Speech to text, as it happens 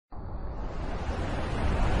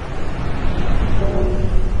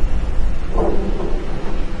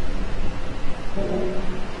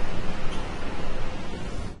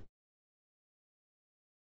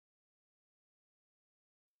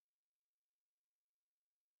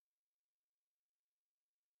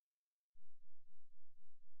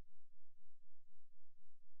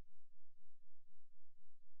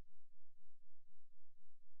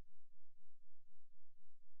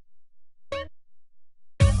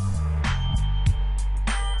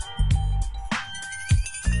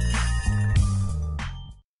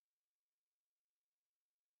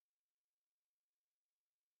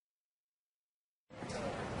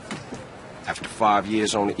5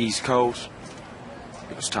 years on the East Coast,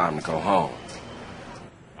 it was time to go home.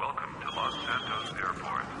 Welcome to Los Santos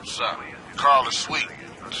Airport. What's up? Carl is sweet.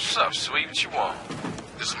 What's up, sweet? What you want?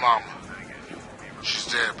 This mama.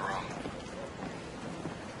 She's dead, bro.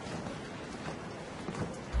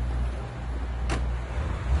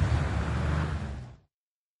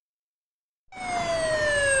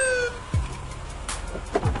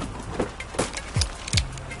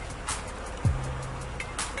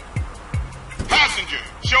 Passenger,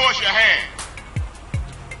 show us your hand.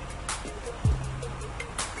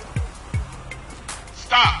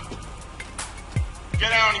 Stop. Get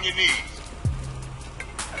down on your knees.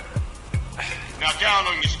 Now down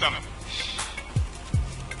on your stomach.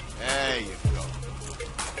 There you go.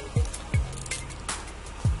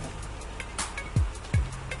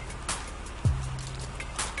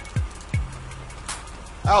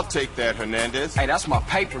 I'll take that, Hernandez. Hey, that's my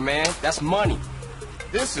paper, man. That's money.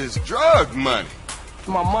 This is drug money. It's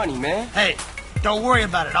my money, man. Hey, don't worry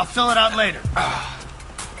about it. I'll fill it out later.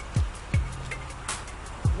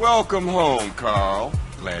 Welcome home, Carl.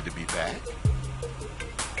 Glad to be back.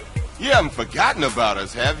 You haven't forgotten about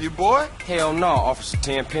us, have you, boy? Hell no, Officer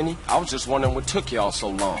Tenpenny. I was just wondering what took y'all so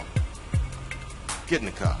long. Get in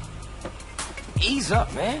the car. Ease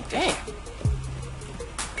up, man. Damn.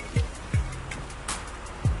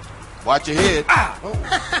 Watch your head. Ah! Oh,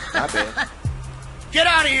 my bad. Get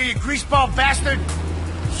out of here, you greaseball bastard!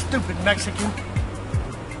 Stupid Mexican.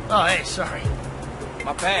 Oh, hey, sorry.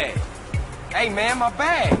 My bag. Hey, man, my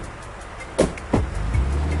bag.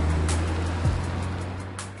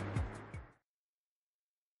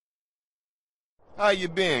 How you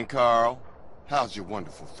been, Carl? How's your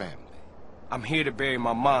wonderful family? I'm here to bury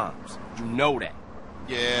my moms. You know that.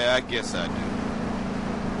 Yeah, I guess I do.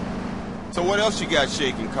 So what else you got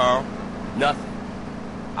shaking, Carl? Nothing.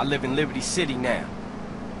 I live in Liberty City now.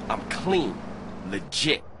 I'm clean.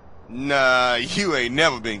 Legit. Nah, you ain't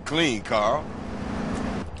never been clean, Carl.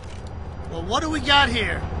 Well, what do we got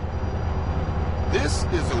here? This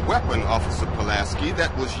is a weapon, Officer Pulaski,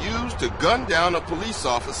 that was used to gun down a police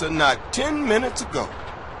officer not 10 minutes ago.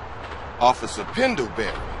 Officer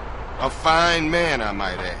Pendlebury. A fine man, I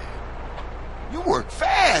might add. You work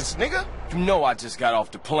fast, nigga. You know I just got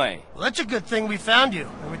off the plane. Well, that's a good thing we found you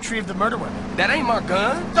and retrieved the murder weapon. That ain't my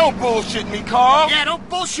gun. Don't bullshit me, Carl. Yeah, don't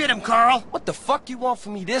bullshit him, Carl. What the fuck you want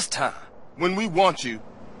from me this time? When we want you,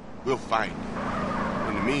 we'll find you.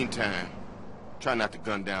 In the meantime, try not to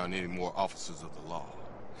gun down any more officers of the law.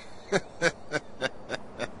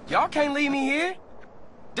 Y'all can't leave me here.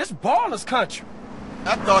 This baller's country.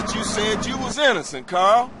 I thought you said you was innocent,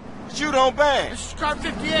 Carl. Shoot on bang. This is car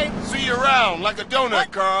 58. See you around like a donut,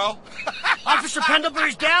 What? Carl. Officer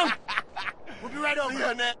Pendlebury's down. We'll be right over. See you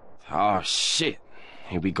on that. Oh, shit.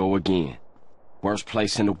 Here we go again. Worst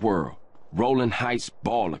place in the world. Rolling Heights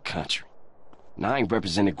baller country. Now, I ain't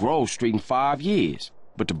represented Grove Street in 5 years,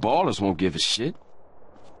 but the ballers won't give a shit.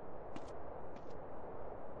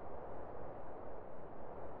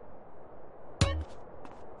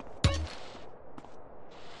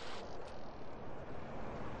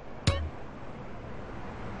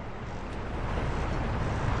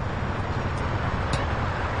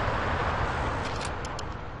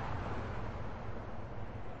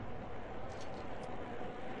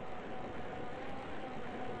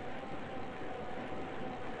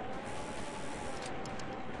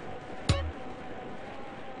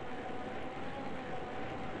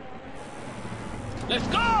 Let's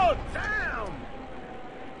go! Down!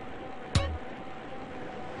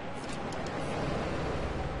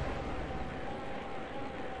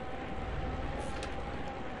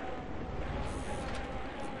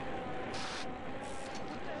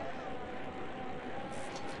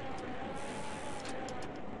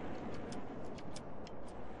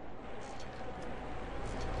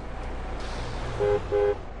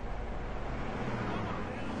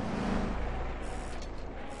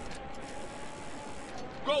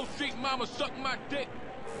 Grove Street mama suck my dick.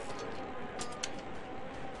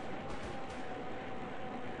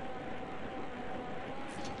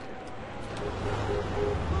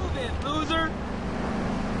 Move it, loser.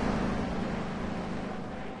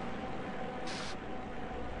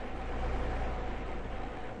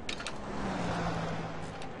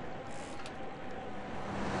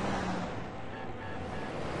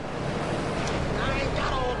 I ain't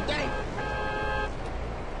got all day.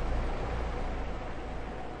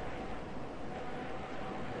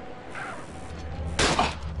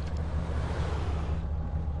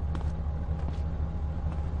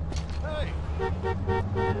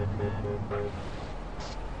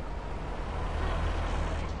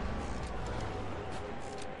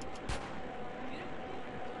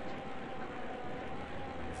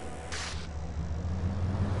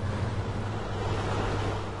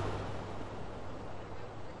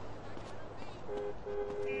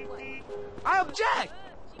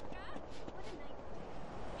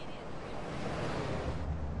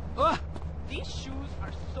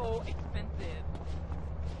 so expensive.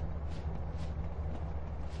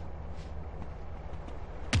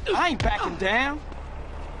 I ain't backing down.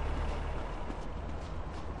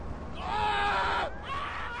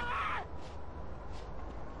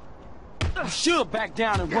 You should back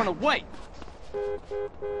down and run away.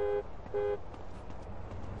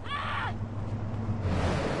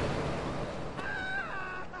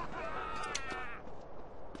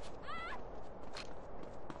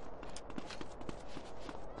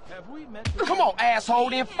 Have we met? Come on, asshole,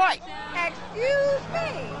 then fight. Excuse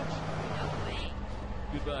me.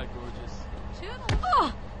 Goodbye, gorgeous.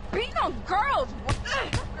 Oh, beating on girls.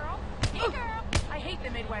 Girl. Hey, girl. I hate the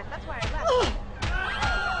Midwest. That's why I left.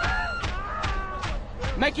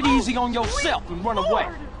 Make it easy on yourself and run away.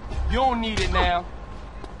 You don't need it now.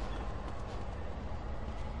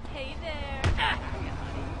 Hey there.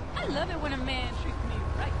 I love it when a man treats me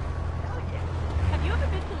right. Oh, yeah. Have you ever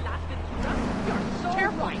been to Las Venturas? You're so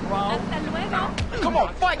Terrifying, bro. Hasta luego. Come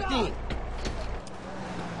on, fight then.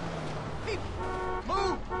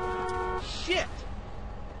 Move! Shit!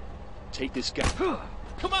 Take this guy.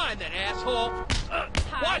 Come on, then, asshole!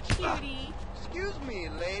 Hi, cutie. Excuse me,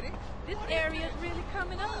 lady. This area's really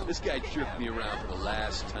coming up. This guy jerked me around for the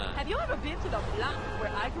last time. Have you ever been to the block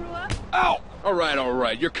where I grew up? Ow! All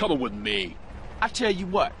right. You're coming with me. I tell you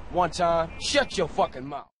what, one time, shut your fucking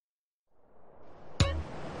mouth.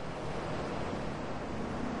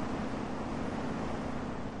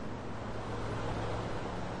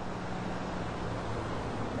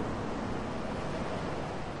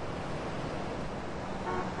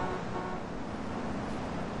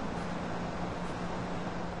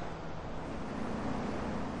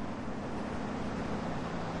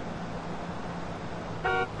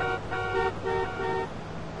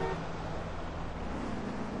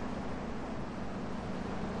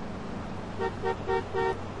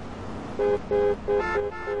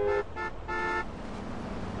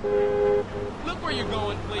 Look where you're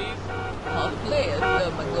going, please. All the players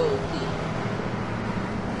love my gold team.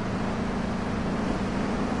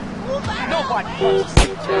 Nobody wants to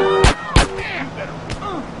see you.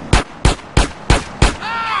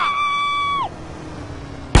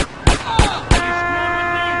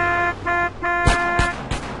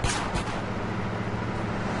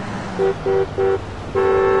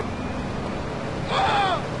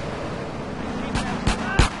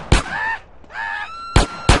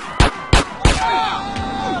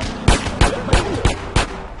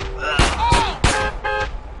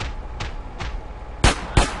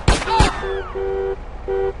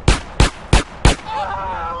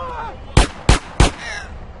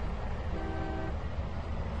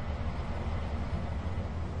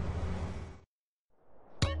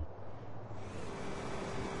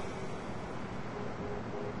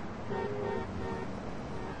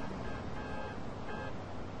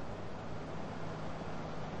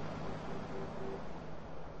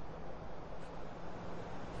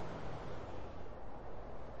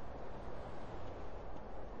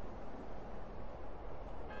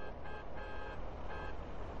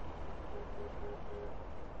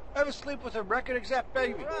 Ever sleep with a record exec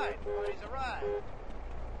baby? Right, he's arrived.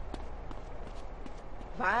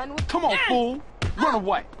 Fine with Come on, fool. Run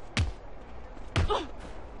away. Get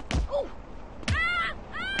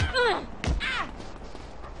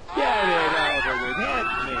it over with. Hit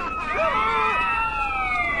me.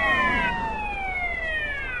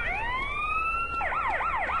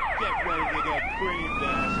 Get ready to get creamed,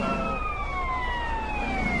 asshole.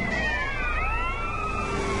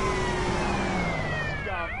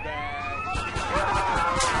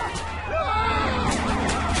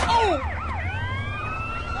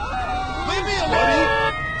 Leave me alone!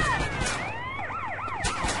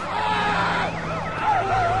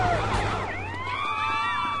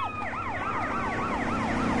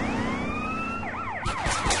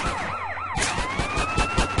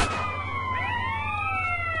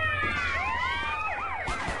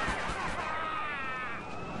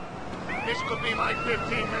 This could be my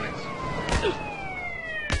 15 minutes.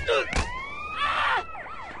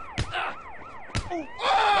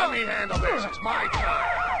 Let me handle this. It's my turn.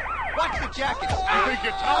 Watch the jacket. You think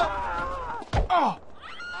you're tough? Oh,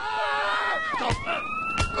 Stop that.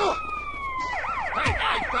 Hey,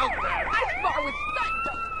 I felt that. I spar with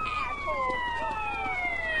Psycho, asshole.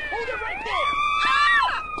 Hold it right there.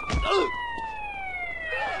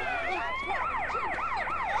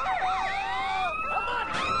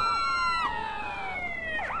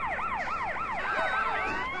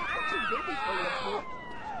 I'm too busy for this book.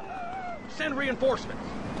 Send reinforcements.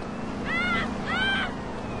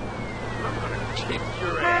 I'm gonna kick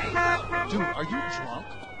your ass. Dude, are you drunk?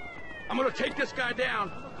 I'm gonna take this guy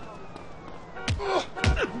down.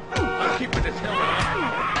 I'm keeping this helmet on.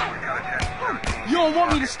 You don't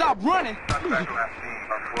want me to stop running?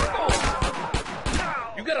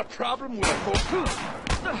 You got a problem with a fool?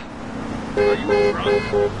 Are you a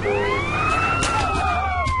drunk?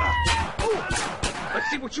 Let's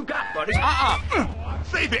see what you got, buddy.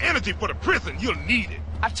 Save your energy for the prison. You'll need it.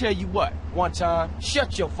 I tell you what, one time,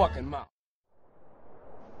 shut your fucking mouth.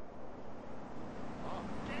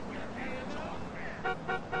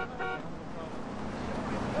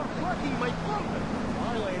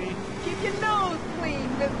 Keep your nose clean,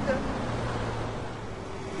 mister.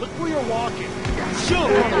 Look where you're walking. Sure,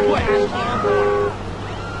 on the way.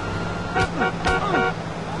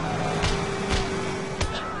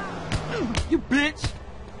 You bitch.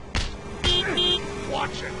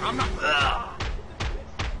 Watch it. I'm not...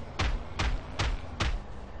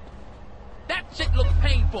 That shit looks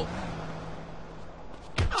painful.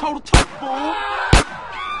 Total fool.